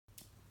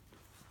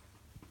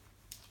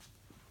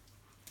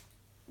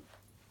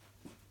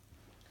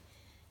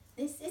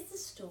This is the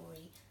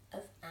story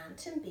of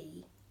Ant and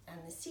Bee and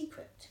the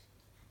secret.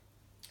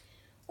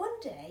 One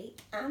day,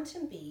 Ant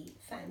and Bee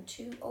found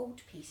two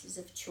old pieces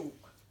of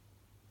chalk.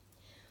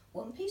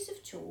 One piece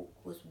of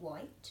chalk was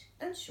white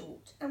and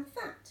short and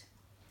fat,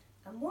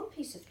 and one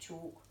piece of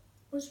chalk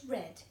was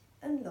red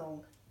and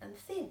long and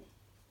thin.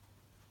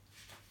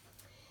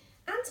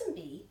 Ant and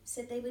Bee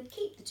said they would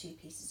keep the two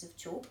pieces of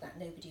chalk that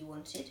nobody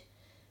wanted,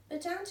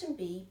 but Ant and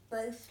Bee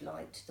both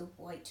liked the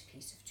white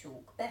piece of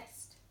chalk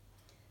best.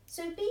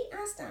 So Bee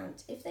asked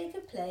Ant if they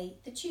could play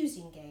the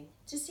choosing game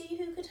to see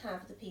who could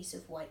have the piece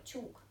of white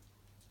chalk.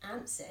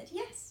 Ant said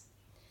yes.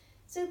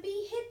 So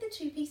Bee hid the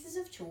two pieces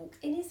of chalk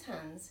in his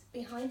hands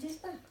behind his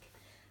back,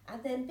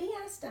 and then Bee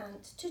asked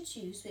Ant to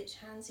choose which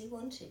hands he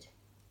wanted.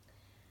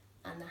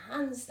 And the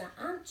hands that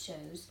Ant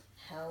chose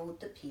held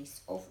the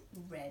piece of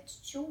red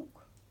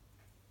chalk.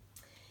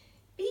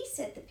 Bee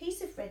said the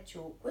piece of red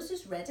chalk was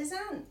as red as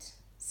Ant.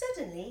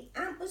 Suddenly,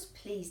 Ant was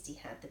pleased he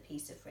had the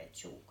piece of red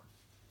chalk.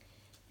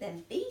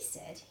 Then Bee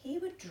said he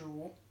would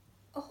draw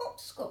a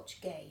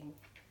hopscotch game.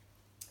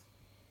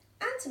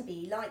 Ant and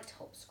Bee liked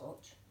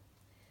hopscotch.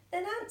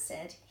 Then Ant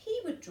said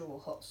he would draw a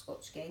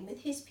hopscotch game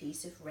with his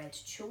piece of red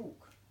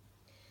chalk.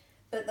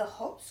 But the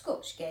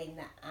hopscotch game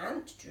that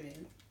Ant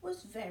drew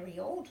was very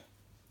odd.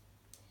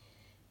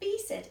 Bee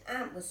said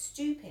Ant was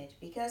stupid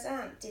because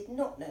Ant did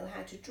not know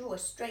how to draw a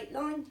straight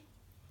line.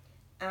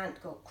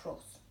 Ant got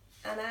cross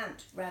and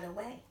Ant ran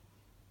away.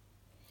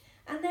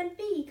 And then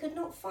Bee could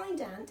not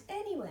find Ant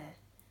anywhere.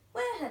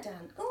 Where had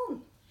Ant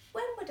gone?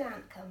 When would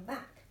Ant come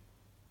back?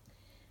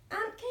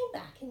 Ant came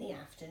back in the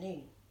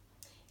afternoon.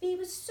 Bee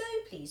was so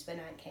pleased when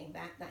Ant came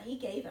back that he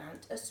gave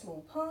Ant a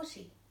small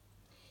party.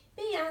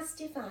 Bee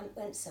asked if Ant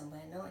went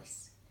somewhere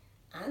nice.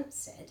 Ant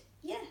said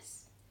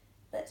yes,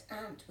 but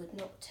Ant would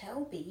not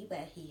tell Bee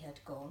where he had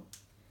gone.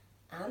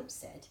 Ant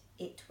said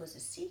it was a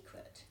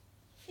secret,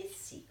 his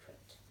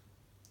secret.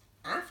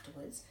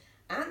 Afterwards,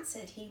 Ant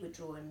said he would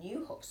draw a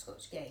new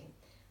hopscotch game,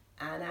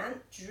 and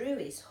Ant drew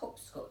his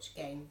hopscotch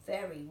game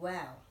very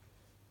well.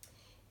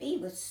 Bee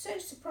was so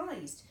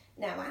surprised.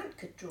 Now Ant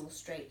could draw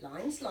straight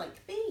lines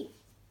like Bee.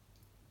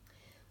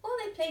 While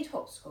they played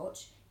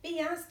hopscotch,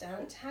 Bee asked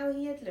Ant how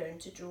he had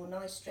learned to draw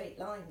nice straight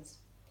lines,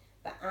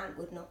 but Ant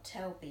would not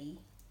tell Bee.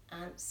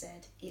 Ant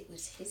said it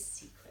was his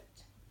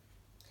secret.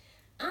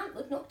 Ant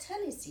would not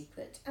tell his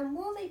secret, and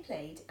while they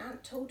played,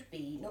 Ant told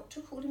Bee not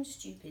to call him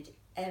stupid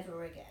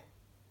ever again.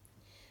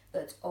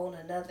 But on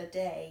another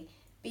day,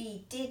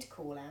 Bee did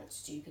call Ant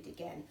stupid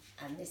again,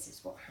 and this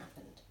is what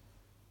happened.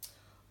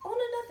 On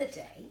another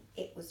day,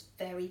 it was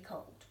very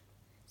cold,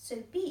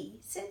 so Bee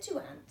said to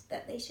Ant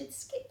that they should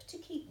skip to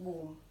keep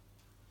warm.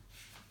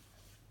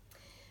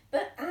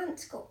 But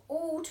Ant got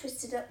all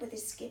twisted up with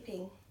his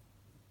skipping,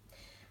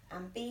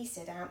 and Bee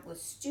said Ant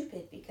was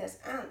stupid because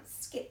Ant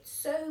skipped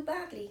so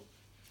badly.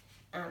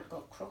 Ant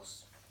got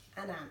cross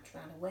and Ant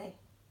ran away.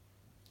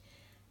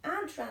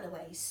 Ant ran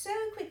away so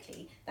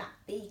quickly that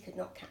Bee could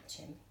not catch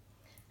him,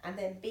 and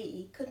then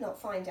Bee could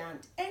not find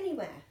Ant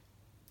anywhere.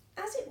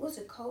 As it was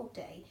a cold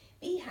day,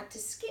 Bee had to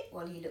skip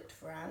while he looked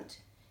for Ant.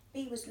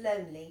 Bee was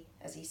lonely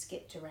as he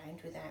skipped around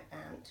without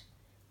Ant.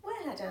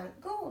 Where had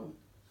Ant gone?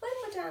 When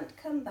would Ant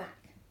come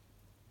back?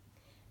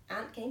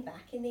 Ant came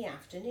back in the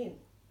afternoon.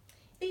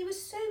 Bee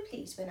was so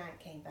pleased when Ant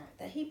came back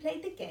that he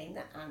played the game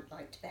that Ant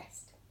liked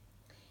best.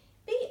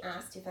 Bee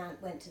asked if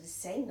Ant went to the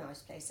same nice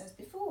place as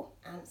before.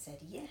 Ant said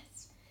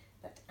yes,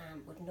 but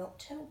Ant would not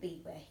tell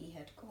Bee where he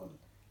had gone.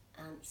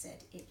 Ant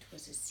said it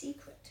was a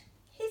secret,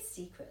 his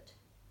secret.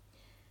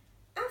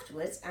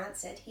 Afterwards, Ant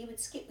said he would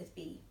skip with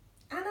Bee,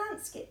 and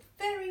Ant skipped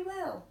very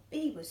well.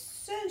 Bee was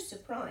so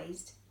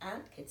surprised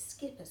Ant could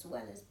skip as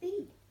well as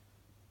Bee.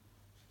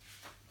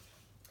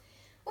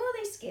 While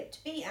they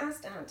skipped, Bee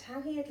asked Ant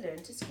how he had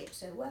learned to skip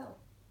so well,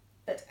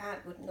 but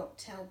Ant would not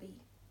tell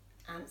Bee.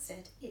 Ant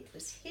said it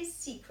was his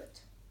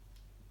secret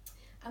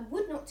and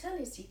would not tell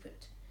his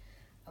secret.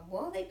 And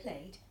while they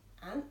played,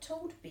 Ant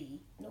told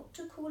Bee not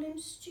to call him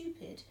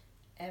stupid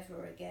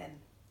ever again.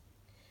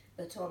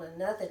 But on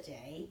another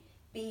day,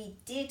 Bee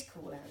did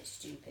call Ant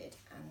stupid,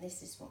 and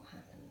this is what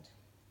happened.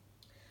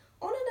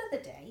 On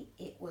another day,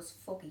 it was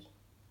foggy.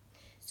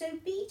 So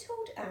Bee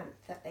told Ant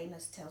that they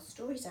must tell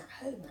stories at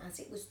home as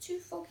it was too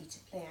foggy to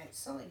play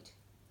outside.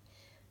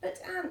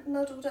 But Ant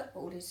muddled up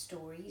all his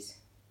stories.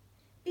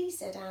 Bee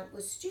said Ant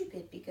was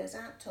stupid because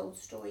Ant told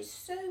stories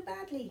so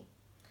badly.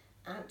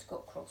 Ant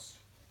got cross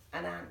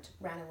and Ant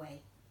ran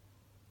away.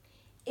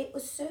 It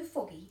was so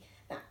foggy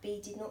that Bee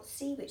did not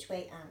see which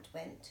way Ant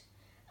went,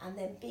 and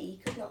then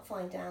Bee could not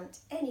find Ant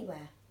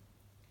anywhere.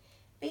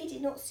 Bee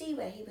did not see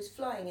where he was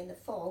flying in the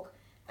fog,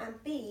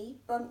 and Bee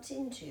bumped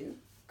into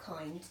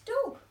Kind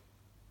Dog.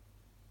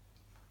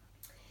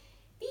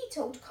 Bee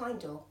told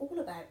Kind Dog all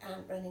about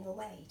Ant running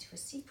away to a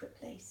secret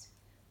place.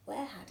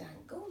 Where had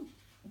Ant gone?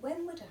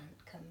 When would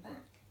Ant come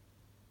back?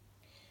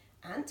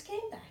 Ant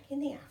came back in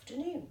the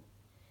afternoon.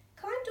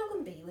 Kind Dog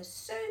and Bee were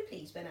so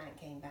pleased when Ant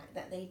came back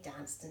that they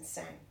danced and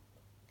sang.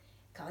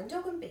 Kind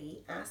Dog and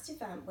Bee asked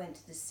if Ant went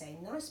to the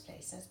same nice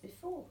place as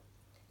before.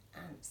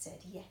 Ant said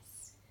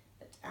yes,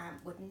 But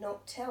Ant would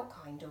not tell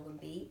Kind Dog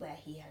and Bee where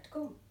he had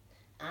gone.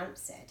 Ant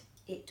said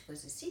it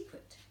was a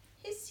secret,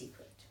 his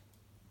secret.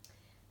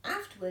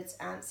 Afterwards,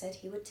 Ant said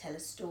he would tell a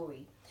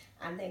story,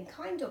 and then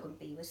Kind Dog and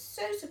Bee were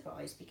so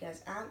surprised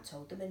because Ant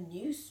told them a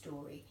new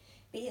story.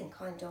 Bee and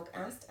Kind Dog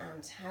asked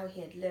Ant how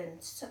he had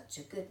learned such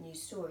a good new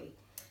story,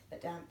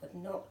 but Ant would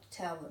not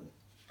tell them.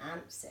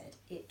 Ant said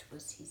it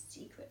was his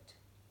secret.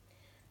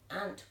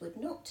 Ant would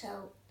not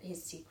tell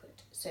his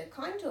secret, so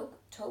Kind Dog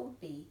told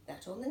Bee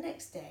that on the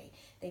next day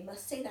they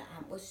must say that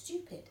Ant was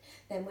stupid.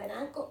 Then when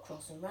Ant got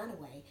cross and ran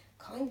away,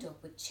 Kind Dog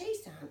would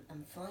chase Ant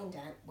and find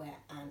out where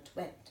Ant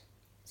went.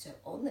 So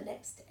on the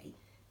next day,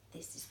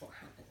 this is what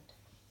happened.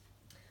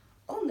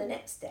 On the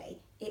next day,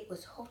 it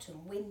was hot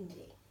and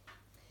windy.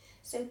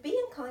 So Bee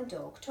and Kind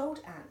Dog told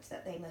Ant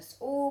that they must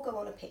all go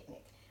on a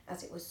picnic,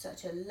 as it was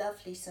such a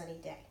lovely sunny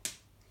day.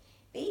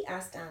 Bee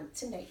asked Ant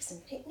to make some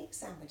picnic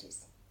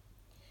sandwiches.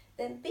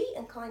 Then Bee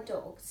and Kind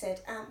Dog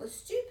said Ant was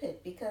stupid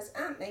because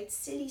Ant made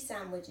silly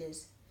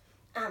sandwiches.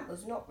 Ant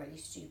was not really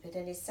stupid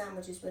and his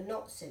sandwiches were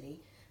not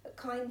silly, but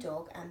Kind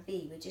Dog and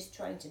Bee were just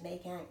trying to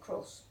make Ant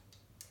cross.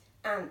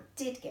 Ant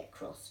did get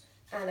cross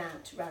and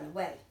Ant ran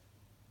away.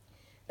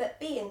 But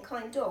Bee and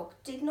Kind Dog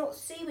did not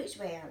see which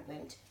way Ant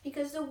went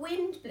because the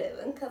wind blew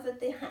and covered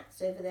their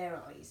hats over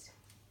their eyes.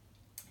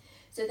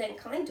 So then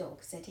Kind Dog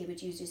said he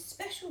would use his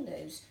special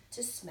nose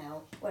to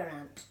smell where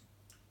Ant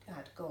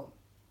had gone.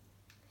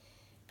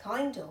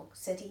 Kind Dog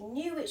said he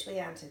knew which way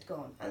Ant had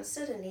gone, and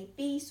suddenly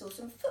Bee saw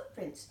some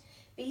footprints.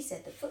 Bee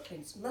said the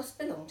footprints must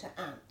belong to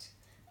Ant,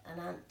 and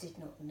Ant did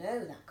not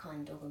know that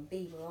Kind Dog and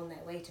Bee were on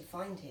their way to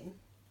find him.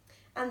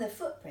 And the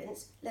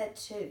footprints led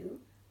to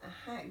a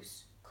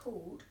house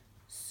called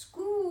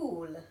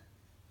school.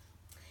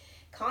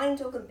 Kind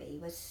Dog and Bee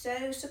were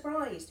so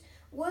surprised.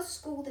 Was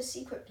school the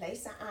secret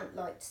place that Ant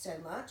liked so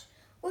much?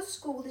 Was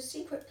school the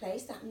secret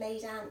place that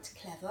made Ant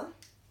clever?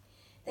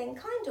 Then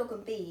Kind Dog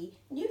and Bee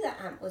knew that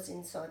Ant was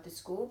inside the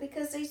school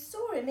because they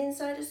saw him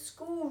inside a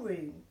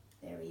schoolroom.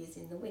 There he is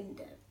in the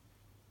window.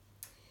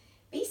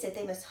 Bee said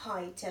they must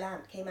hide till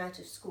Ant came out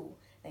of school.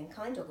 Then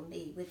Kind Dog and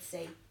Bee would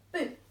say,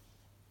 boo.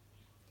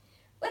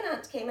 When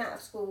Ant came out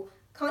of school,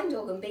 Kind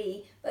Dog and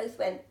Bee both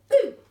went,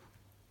 boo.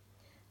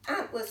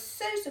 Ant was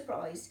so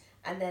surprised,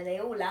 and then they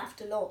all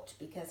laughed a lot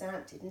because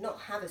Ant did not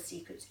have a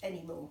secret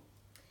anymore.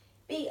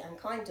 Bee and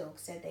Kind Dog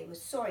said they were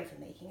sorry for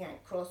making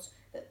Ant cross,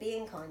 but Bee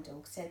and Kind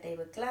Dog said they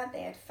were glad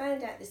they had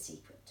found out the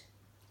secret.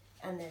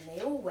 And then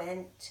they all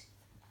went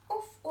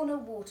off on a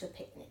water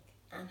picnic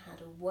and had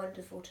a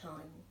wonderful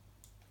time.